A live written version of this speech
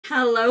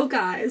Hello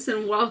guys,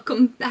 and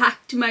welcome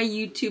back to my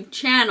YouTube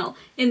channel.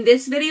 In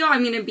this video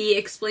I'm going to be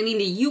explaining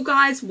to you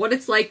guys what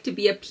it's like to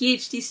be a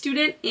PhD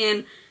student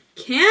in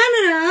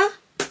Canada.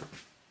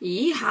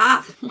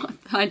 Yeehaw!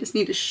 I just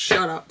need to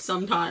shut up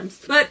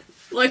sometimes. But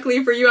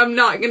luckily for you, I'm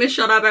not going to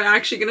shut up. I'm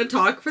actually going to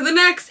talk for the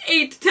next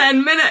 8 to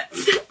 10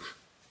 minutes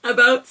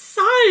about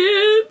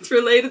science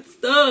related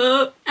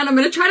stuff. And I'm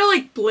going to try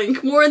to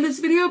blink more in this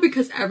video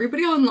because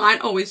everybody online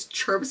always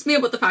chirps me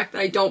about the fact that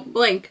I don't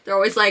blink. They're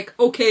always like,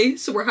 okay,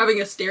 so we're having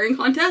a staring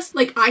contest?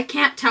 I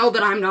can't tell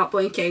that I'm not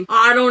blinking.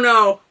 I don't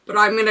know, but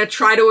I'm going to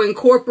try to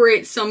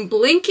incorporate some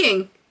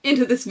blinking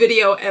into this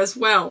video as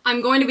well. I'm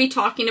going to be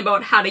talking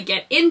about how to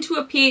get into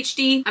a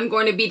PhD. I'm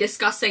going to be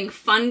discussing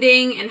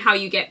funding and how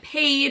you get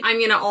paid. I'm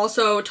going to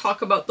also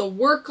talk about the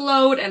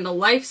workload and the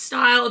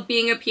lifestyle of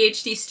being a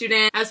PhD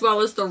student, as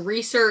well as the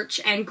research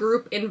and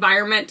group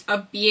environment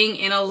of being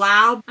in a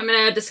lab. I'm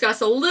going to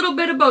discuss a little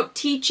bit about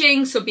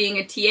teaching, so being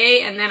a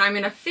TA, and then I'm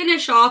going to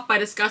finish off by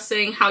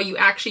discussing how you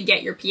actually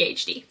get your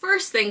PhD.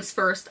 First things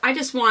first, I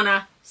just want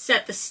to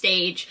set the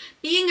stage.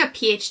 Being a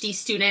PhD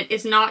student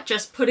is not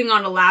just putting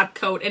on a lab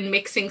coat and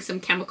mixing some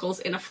chemicals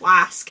in a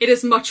flask. It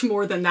is much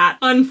more than that,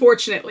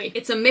 unfortunately.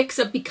 It's a mix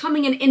of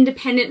becoming an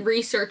independent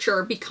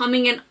researcher,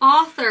 becoming an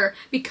author,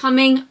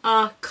 becoming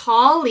a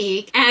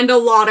colleague, and a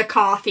lot of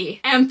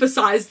coffee.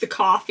 Emphasize the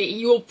coffee.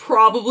 You will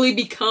probably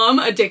become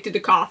addicted to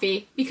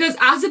coffee. Because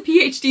as a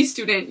PhD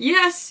student,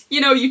 yes,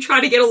 you try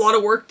to get a lot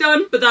of work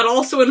done, but that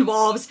also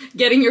involves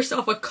getting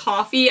yourself a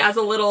coffee as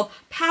a little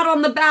pat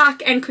on the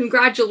back and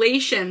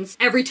congratulations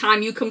every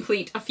time you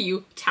complete a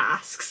few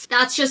tasks.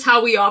 That's just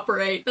how we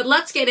operate. But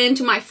let's get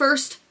into my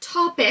first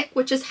topic,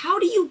 which is how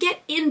do you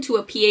get into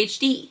a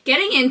PhD?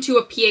 Getting into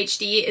a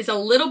PhD is a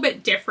little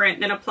bit different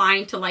than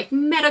applying to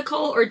medical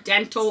or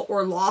dental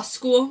or law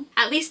school.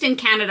 At least in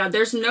Canada,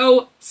 there's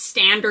no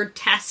standard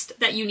test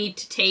that you need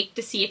to take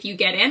to see if you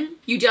get in.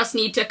 You just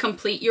need to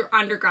complete your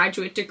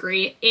undergraduate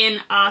degree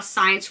in a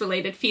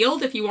science-related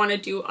field if you want to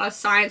do a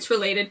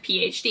science-related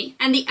PhD.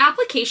 And the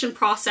application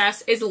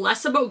process is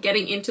less about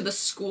getting into the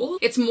school.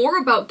 It's more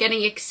about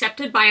getting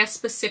accepted by a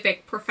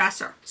specific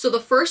professor. So the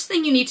first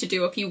thing you need to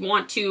do if you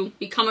want to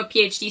become a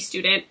PhD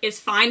student is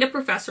find a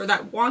professor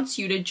that wants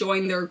you to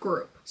join their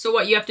group. So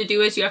what you have to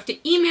do is you have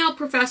to email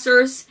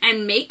professors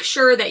and make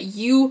sure that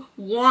you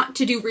want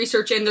to do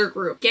research in their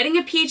group. Getting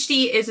a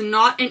PhD is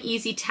not an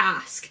easy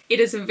task.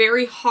 It is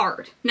very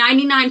hard.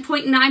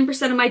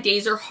 99.9% of my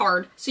days are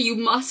hard, so you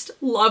must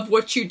love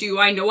what you do.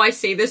 I know I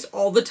say this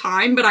all the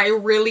time, but I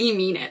really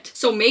mean it.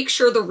 So make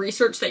sure the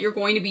research that you're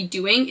going to be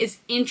doing is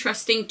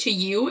interesting to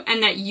you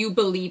and that you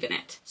believe in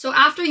it. So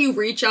after you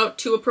reach out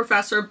to a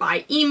professor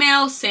by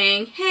email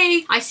saying,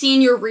 hey, I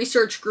seen your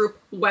research group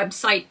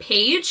website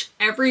page.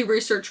 Every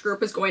research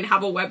group is going to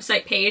have a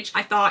website page.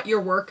 I thought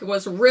your work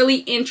was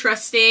really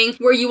interesting,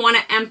 where you want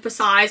to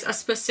emphasize a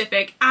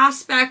specific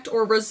aspect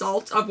or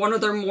result of one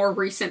of their more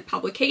recent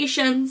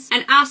publications,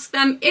 and ask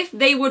them if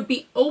they would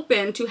be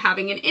open to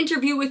having an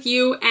interview with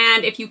you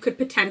and if you could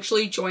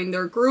potentially join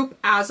their group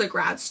as a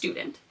grad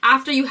student.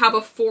 After you have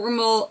a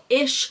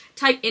formal-ish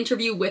type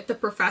interview with the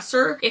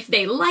professor, if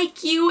they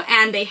like you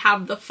and they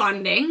have the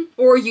funding,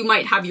 or you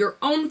might have your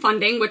own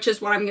funding, which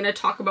is what I'm going to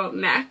talk about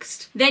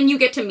next, then you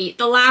get to meet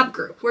the lab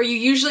group, where you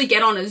usually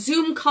get on a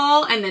Zoom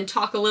call and then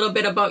talk a little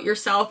bit about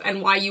yourself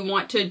and why you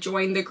want to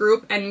join the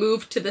group and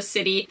move to the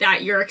city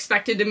that you're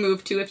expected to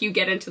move to if you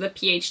get into the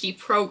PhD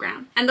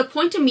program. And the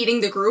point of meeting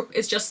the group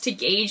is just to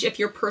gauge if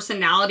your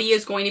personality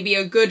is going to be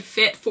a good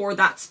fit for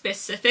that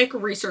specific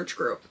research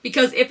group.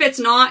 Because if it's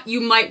not,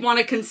 you might want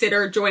to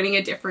consider joining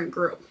a different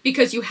group,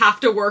 because you have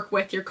to work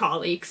with your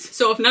colleagues.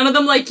 So if none of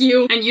them like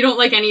you and you don't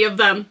like any of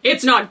them,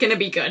 it's not gonna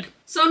be good.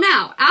 So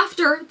now,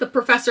 after the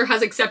professor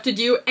has accepted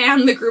you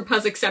and the group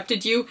has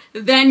accepted you,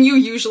 then you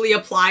usually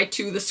apply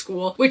to the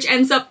school, which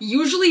ends up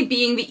usually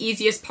being the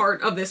easiest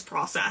part of this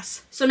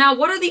process. So now,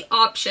 what are the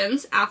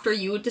options after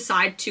you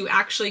decide to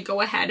actually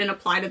go ahead and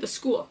apply to the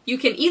school? You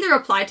can either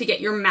apply to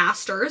get your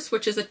master's,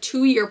 which is a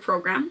 2-year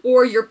program,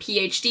 or your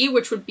PhD,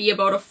 which would be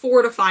about a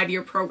 4 to 5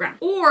 year program.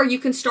 Or you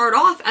can start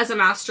off as a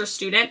master's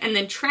student and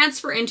then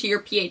transfer into your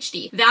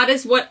PhD. That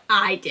is what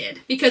I did,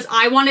 because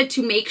I wanted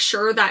to make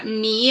sure that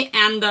me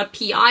and the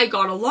PI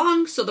got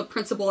along, so the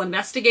principal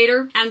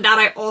investigator, and that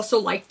I also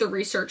liked the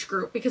research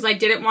group, because I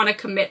didn't want to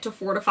commit to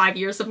 4 to 5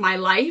 years of my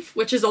life,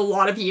 which is a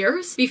lot of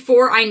years,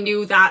 before I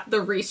knew that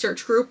the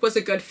research group was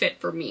a good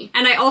fit for me.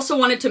 And I also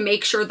wanted to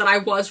make sure that I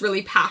was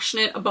really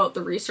passionate about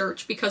the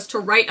research, because to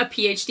write a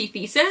PhD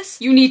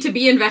thesis, you need to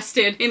be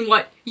invested in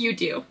what you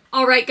do.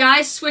 Alright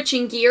guys,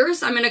 switching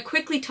gears, I'm going to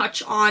quickly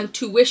touch on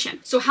tuition.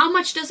 So how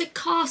much does it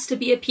cost to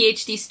be a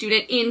PhD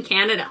student in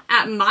Canada?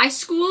 At my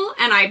school,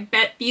 and I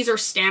bet these are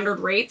standard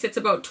rates, it's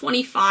about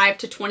 $2,500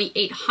 to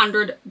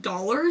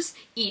 $2,800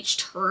 each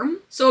term.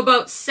 So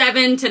about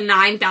 $7,000 to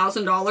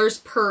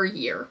 $9,000 per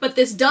year. But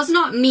this does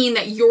not mean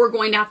that you're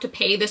going to have to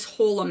pay this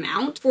whole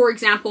amount. For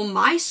example,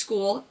 my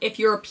school, if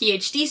you're a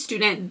PhD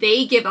student,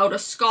 they give out a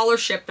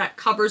scholarship that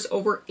covers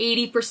over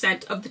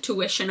 80% of the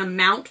tuition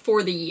amount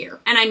for the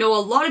year. And I know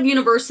a lot of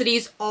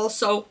universities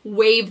also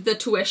waive the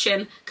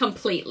tuition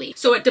completely.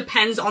 So it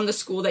depends on the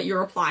school that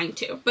you're applying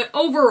to. But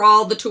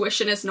overall, the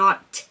tuition is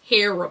not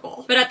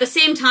terrible. But at the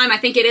same time, I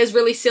think it is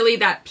really silly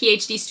that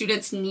PhD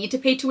students need to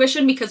pay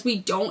tuition because we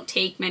don't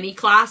take many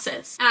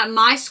classes. At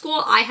my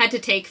school, I had to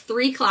take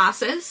 3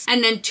 classes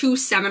and then 2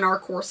 seminar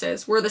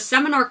courses, where the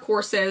seminar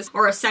courses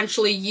are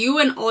essentially you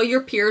and all your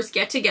peers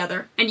get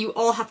together and you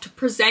all have to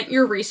present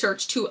your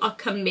research to a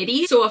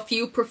committee, so a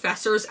few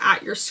professors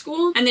at your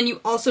school, and then you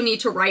also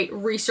need to write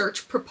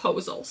research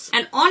proposals.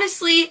 And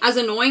honestly, as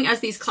annoying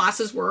as these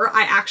classes were,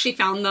 I actually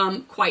found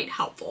them quite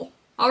helpful.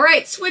 All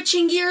right,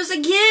 switching gears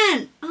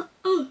again.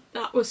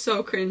 That was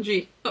so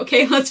cringy.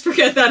 Okay, let's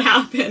forget that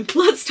happened.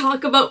 Let's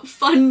talk about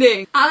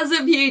funding. As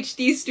a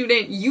PhD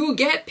student, you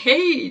get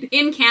paid.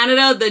 In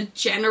Canada, the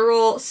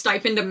general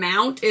stipend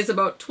amount is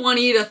about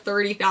 $20,000 to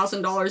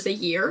 $30,000 a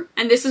year,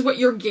 and this is what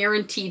you're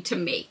guaranteed to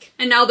make.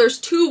 And now there's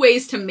 2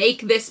 ways to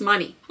make this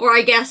money. Or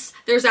I guess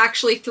there's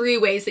actually 3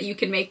 ways that you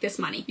can make this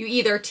money. You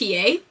either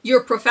TA,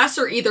 your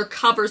professor either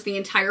covers the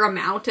entire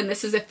amount, and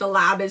this is if the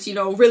lab is,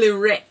 really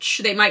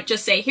rich. They might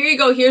just say, here you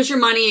go, here's your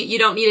money, you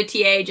don't need a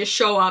TA, just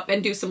show up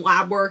and do some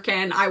lab work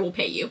and I will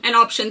pay you. And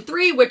option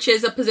 3, which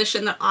is a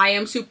position that I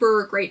am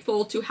super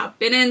grateful to have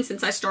been in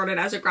since I started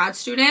as a grad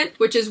student,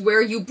 which is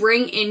where you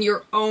bring in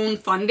your own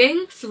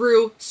funding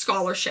through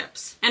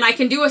scholarships. And I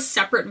can do a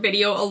separate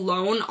video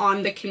alone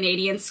on the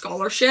Canadian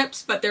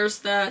scholarships, but there's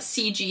the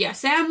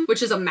CGSM,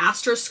 which is a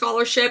master's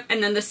scholarship,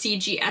 and then the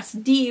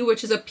CGSD,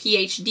 which is a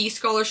PhD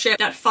scholarship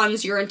that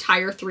funds your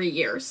entire 3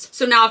 years.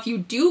 So now if you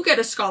do get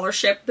a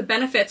scholarship, the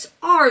benefits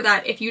are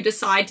that if you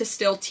decide to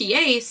still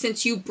TA,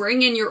 since you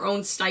bring in your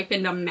own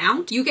stipend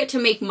amount, you get to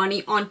make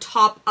money on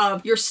top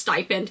of your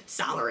stipend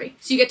salary.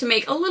 So you get to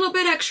make a little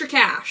bit extra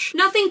cash.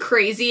 Nothing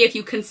crazy if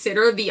you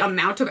consider the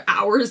amount of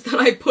hours that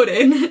I put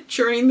in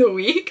during the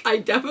week. I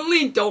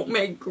definitely don't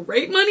make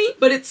great money,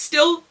 but it's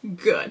still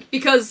good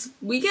because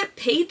we get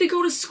paid to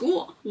go to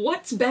school.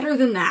 What's better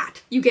than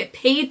that? You get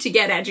paid to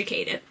get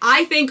educated.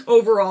 I think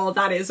overall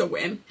that is a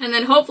win. And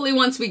then hopefully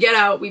once we get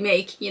out, we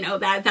make,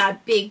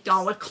 that big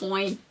dollar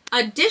coin.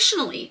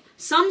 Additionally,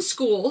 some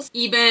schools,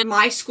 even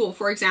my school,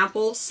 for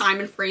example,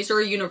 Simon Fraser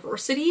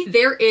University,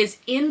 there is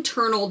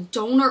internal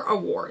donor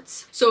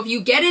awards. So if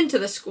you get into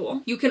the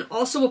school, you can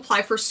also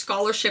apply for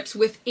scholarships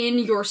within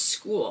your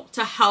school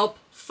to help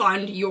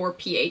fund your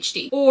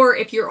PhD. Or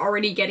if you're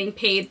already getting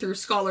paid through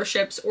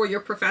scholarships or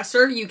your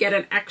professor, you get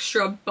an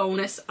extra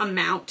bonus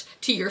amount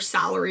to your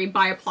salary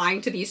by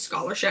applying to these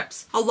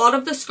scholarships. A lot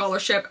of the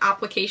scholarship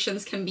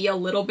applications can be a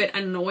little bit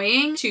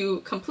annoying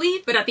to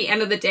complete, but at the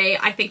end of the day,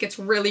 I think it's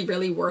really,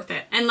 really worth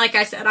it. And like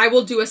I said, I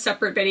will do a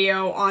separate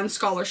video on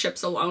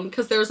scholarships alone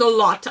because there's a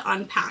lot to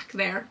unpack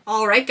there.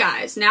 All right,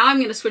 guys, now I'm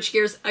going to switch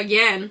gears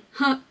again,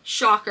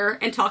 shocker,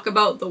 and talk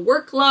about the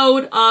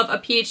workload of a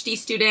PhD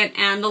student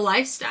and the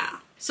lifestyle.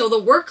 So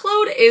the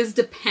workload is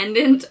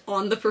dependent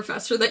on the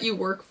professor that you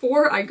work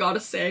for, I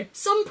gotta say.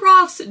 Some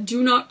profs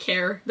do not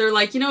care. They're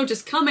like,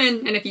 just come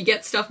in and if you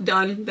get stuff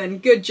done, then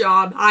good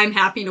job. I'm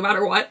happy no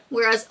matter what.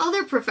 Whereas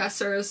other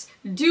professors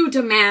do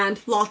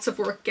demand lots of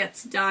work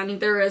gets done.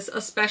 There is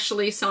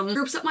especially some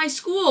groups at my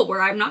school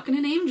where I'm not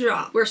gonna name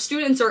drop, where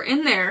students are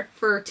in there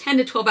for 10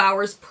 to 12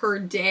 hours per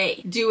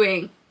day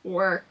doing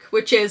work,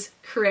 which is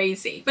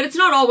crazy. But it's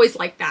not always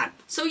like that.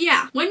 So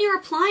yeah, when you're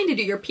applying to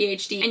do your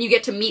PhD and you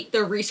get to meet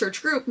the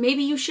research group,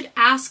 maybe you should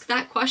ask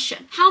that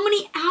question. How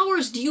many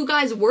hours do you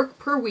guys work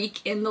per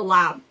week in the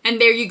lab? And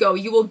there you go,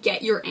 you will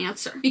get your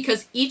answer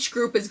because each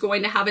group is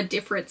going to have a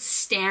different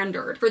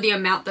standard for the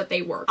amount that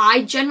they work.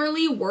 I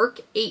generally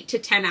work 8 to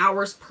 10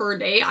 hours per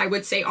day, I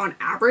would say on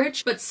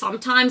average, but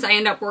sometimes I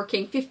end up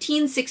working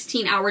 15,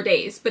 16-hour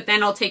days, but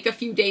then I'll take a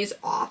few days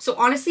off. So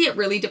honestly, it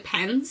really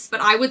depends,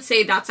 but I would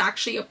say that's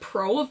actually a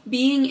pro of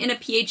being in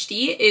a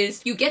PhD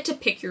is you get to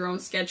pick your own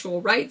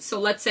schedule, right? So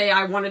let's say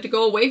I wanted to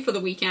go away for the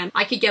weekend.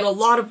 I could get a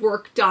lot of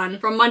work done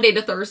from Monday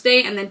to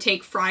Thursday and then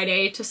take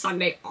Friday to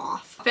Sunday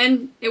off.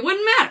 And it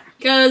wouldn't matter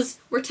because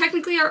we're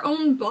technically our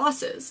own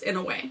bosses in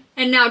a way.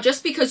 And now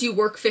just because you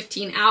work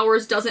 15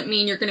 hours doesn't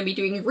mean you're going to be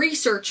doing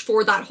research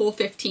for that whole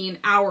 15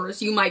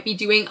 hours. You might be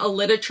doing a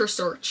literature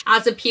search.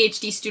 As a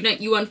PhD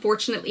student, you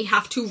unfortunately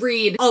have to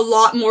read a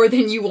lot more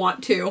than you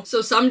want to.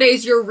 So some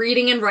days you're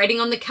reading and writing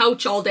on the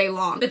couch all day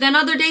long. But then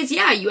other days,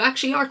 yeah, you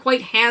actually are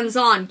quite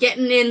hands-on,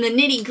 getting in the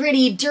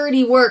nitty-gritty,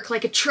 dirty work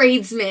like a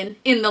tradesman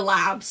in the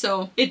lab.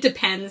 So it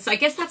depends. I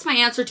guess that's my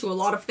answer to a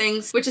lot of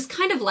things, which is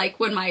kind of like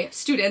when my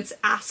students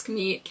ask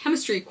me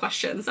chemistry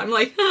questions. I'm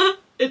like,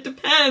 it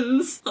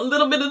depends. A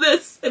little bit of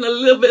this and a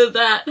little bit of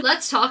that.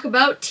 Let's talk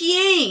about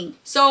TAing.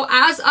 So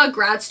as a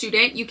grad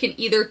student, you can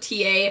either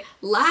TA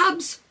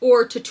labs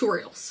or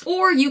tutorials,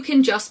 or you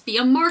can just be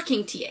a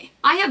marking TA.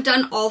 I have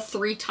done all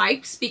 3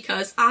 types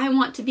because I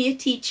want to be a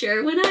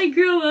teacher when I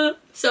grow up.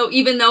 So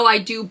even though I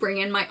do bring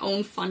in my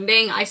own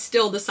funding, I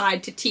still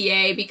decide to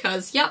TA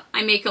because, yep,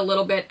 I make a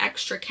little bit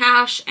extra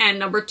cash, and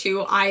number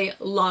two, I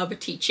love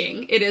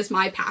teaching. It is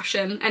my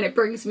passion and it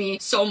brings me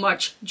so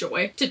much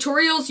joy.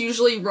 Tutorials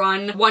usually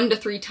run 1 to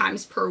 3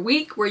 times per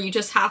week, where you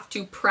just have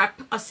to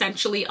prep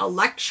essentially a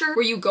lecture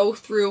where you go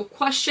through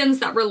questions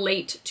that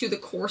relate to the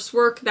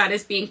coursework that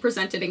is being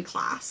presented in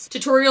class.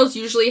 Tutorials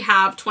usually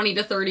have 20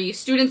 to 30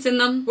 students in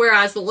them,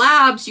 whereas the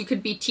labs, you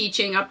could be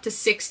teaching up to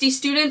 60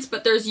 students,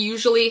 but there's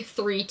usually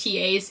 3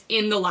 TAs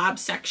in the lab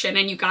section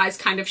and you guys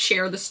kind of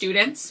share the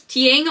students.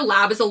 TAing a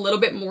lab is a little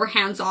bit more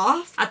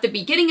hands-off. At the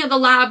beginning of the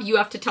lab, you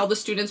have to tell the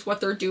students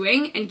what they're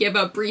doing and give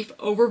a brief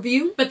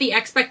overview, but the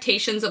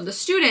expectations of the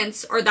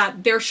students are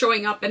that they're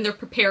showing up and they're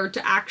prepared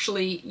to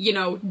actually, you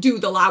know, do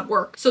the lab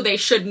work. So they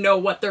should know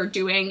what they're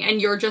doing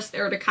and you're just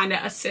there to kind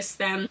of assist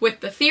them with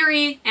the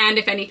theory and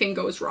if anything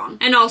goes wrong,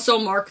 and also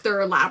mark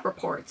their lab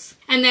reports.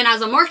 And then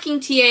as a marking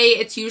TA,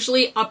 it's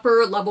usually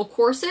upper level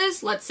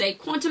courses, let's say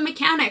quantum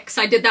mechanics.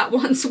 I did that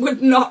once,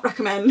 would not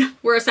recommend,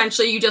 where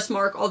essentially you just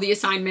mark all the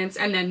assignments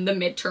and then the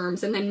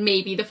midterms and then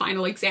maybe the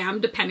final exam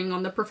depending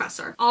on the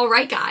professor. All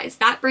right guys,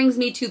 that brings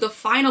me to the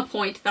final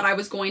point that I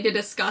was going to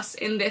discuss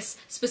in this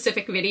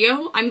specific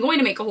video. I'm going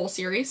to make a whole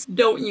series,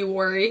 don't you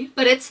worry,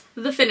 but it's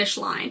the finish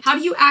line. How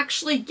do you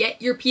actually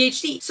get your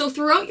PhD? So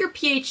throughout your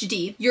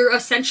PhD, you're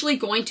essentially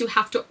going to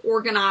have to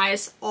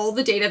organize all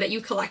the data that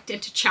you collect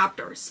into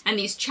chapters. And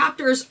these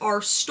chapters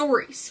are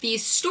stories.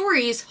 These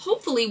stories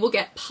hopefully will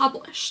get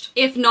published.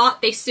 If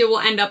not, they still will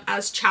end up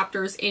as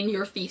chapters in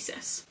your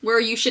thesis, where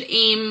you should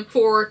aim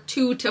for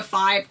 2 to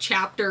 5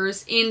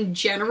 chapters in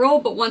general.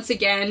 But once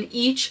again,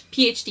 each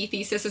PhD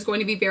thesis is going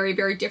to be very,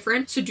 very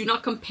different. So do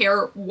not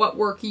compare what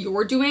work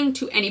you're doing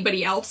to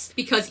anybody else,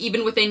 because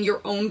even within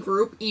your own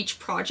group, each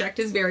project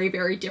is very,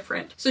 very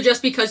different. So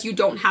just because you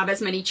don't have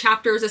as many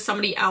chapters as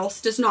somebody else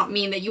does not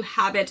mean that you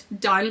haven't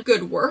done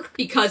good work,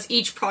 because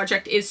each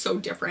project is so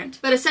different.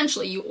 But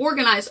essentially, you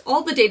organize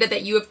all the data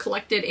that you have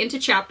collected into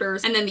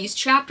chapters, and then these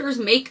chapters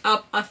make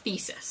up a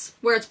thesis,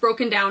 where it's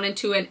broken down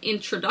into an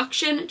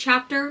introduction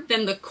chapter,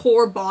 then the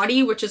core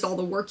body, which is all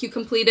the work you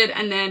completed,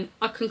 and then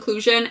a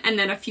conclusion, and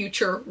then a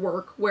future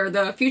work, where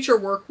the future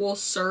work will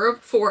serve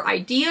for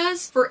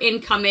ideas for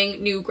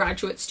incoming new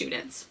graduate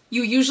students.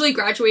 You usually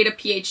graduate a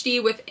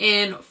PhD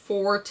within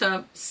 4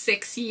 to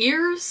 6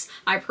 years.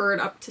 I've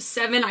heard up to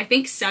 7. I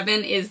think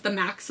 7 is the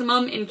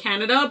maximum in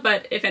Canada,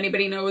 but if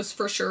anybody knows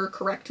for sure,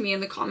 correct me in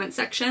the comment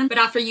section. But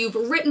after you've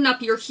written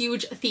up your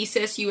huge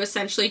thesis, you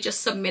essentially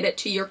just submit it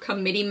to your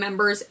committee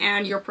members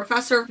and your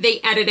professor. They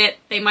edit it.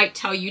 They might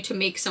tell you to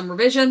make some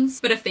revisions,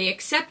 but if they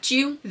accept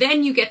you,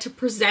 then you get to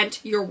present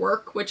your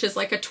work, which is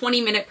like a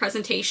 20-minute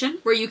presentation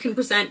where you can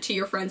present to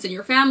your friends and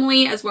your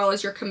family, as well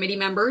as your committee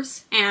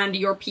members and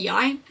your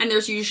PI. And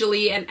there's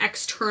usually an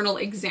external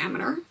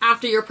examiner.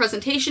 After your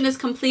presentation is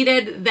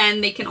completed,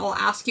 then they can all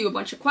ask you a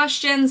bunch of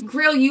questions,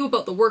 grill you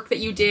about the work that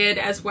you did,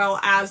 as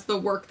well as the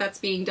work that's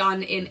being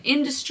done in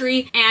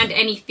industry and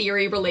any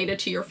theory related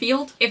to your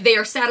field. If they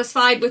are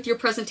satisfied with your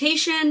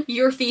presentation,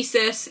 your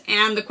thesis,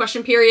 and the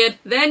question period,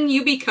 then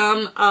you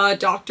become a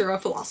doctor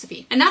of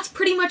philosophy. And that's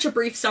pretty much a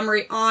brief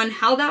summary on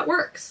how that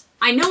works.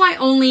 I know I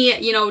only,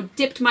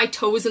 dipped my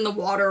toes in the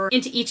water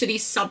into each of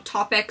these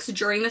subtopics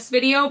during this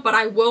video, but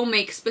I will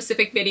make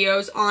specific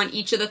videos on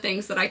each of the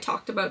things that I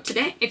talked about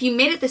today. If you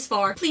made it this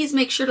far, please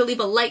make sure to leave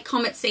a like,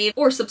 comment, save,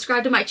 or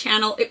subscribe to my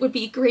channel. It would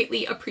be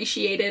greatly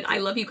appreciated. I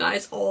love you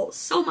guys all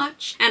so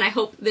much, and I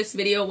hope this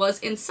video was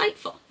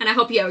insightful. And I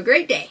hope you have a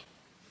great day.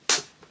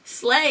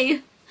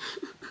 Slay!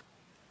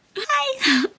 Hi!